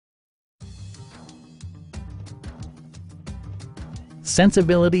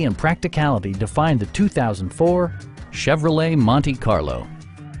Sensibility and practicality define the 2004 Chevrolet Monte Carlo.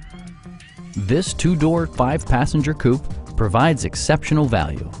 This two-door, five-passenger coupe provides exceptional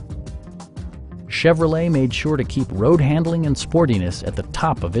value. Chevrolet made sure to keep road handling and sportiness at the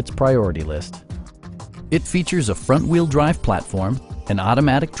top of its priority list. It features a front-wheel drive platform, an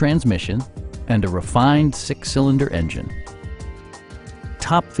automatic transmission, and a refined six-cylinder engine.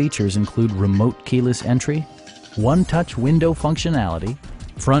 Top features include remote keyless entry, one-touch window functionality,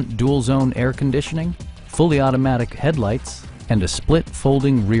 front dual-zone air conditioning, fully automatic headlights, and a split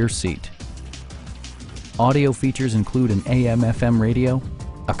folding rear seat. Audio features include an AM/FM radio,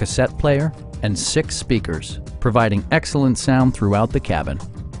 a cassette player, and 6 speakers, providing excellent sound throughout the cabin.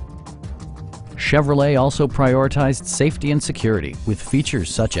 Chevrolet also prioritized safety and security with features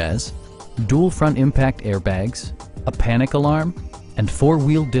such as dual front impact airbags, a panic alarm, and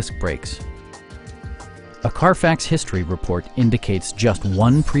 4-wheel disc brakes. A Carfax history report indicates just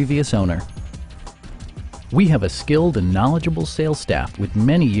one previous owner. We have a skilled and knowledgeable sales staff with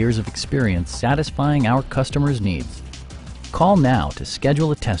many years of experience satisfying our customers' needs. Call now to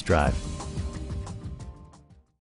schedule a test drive.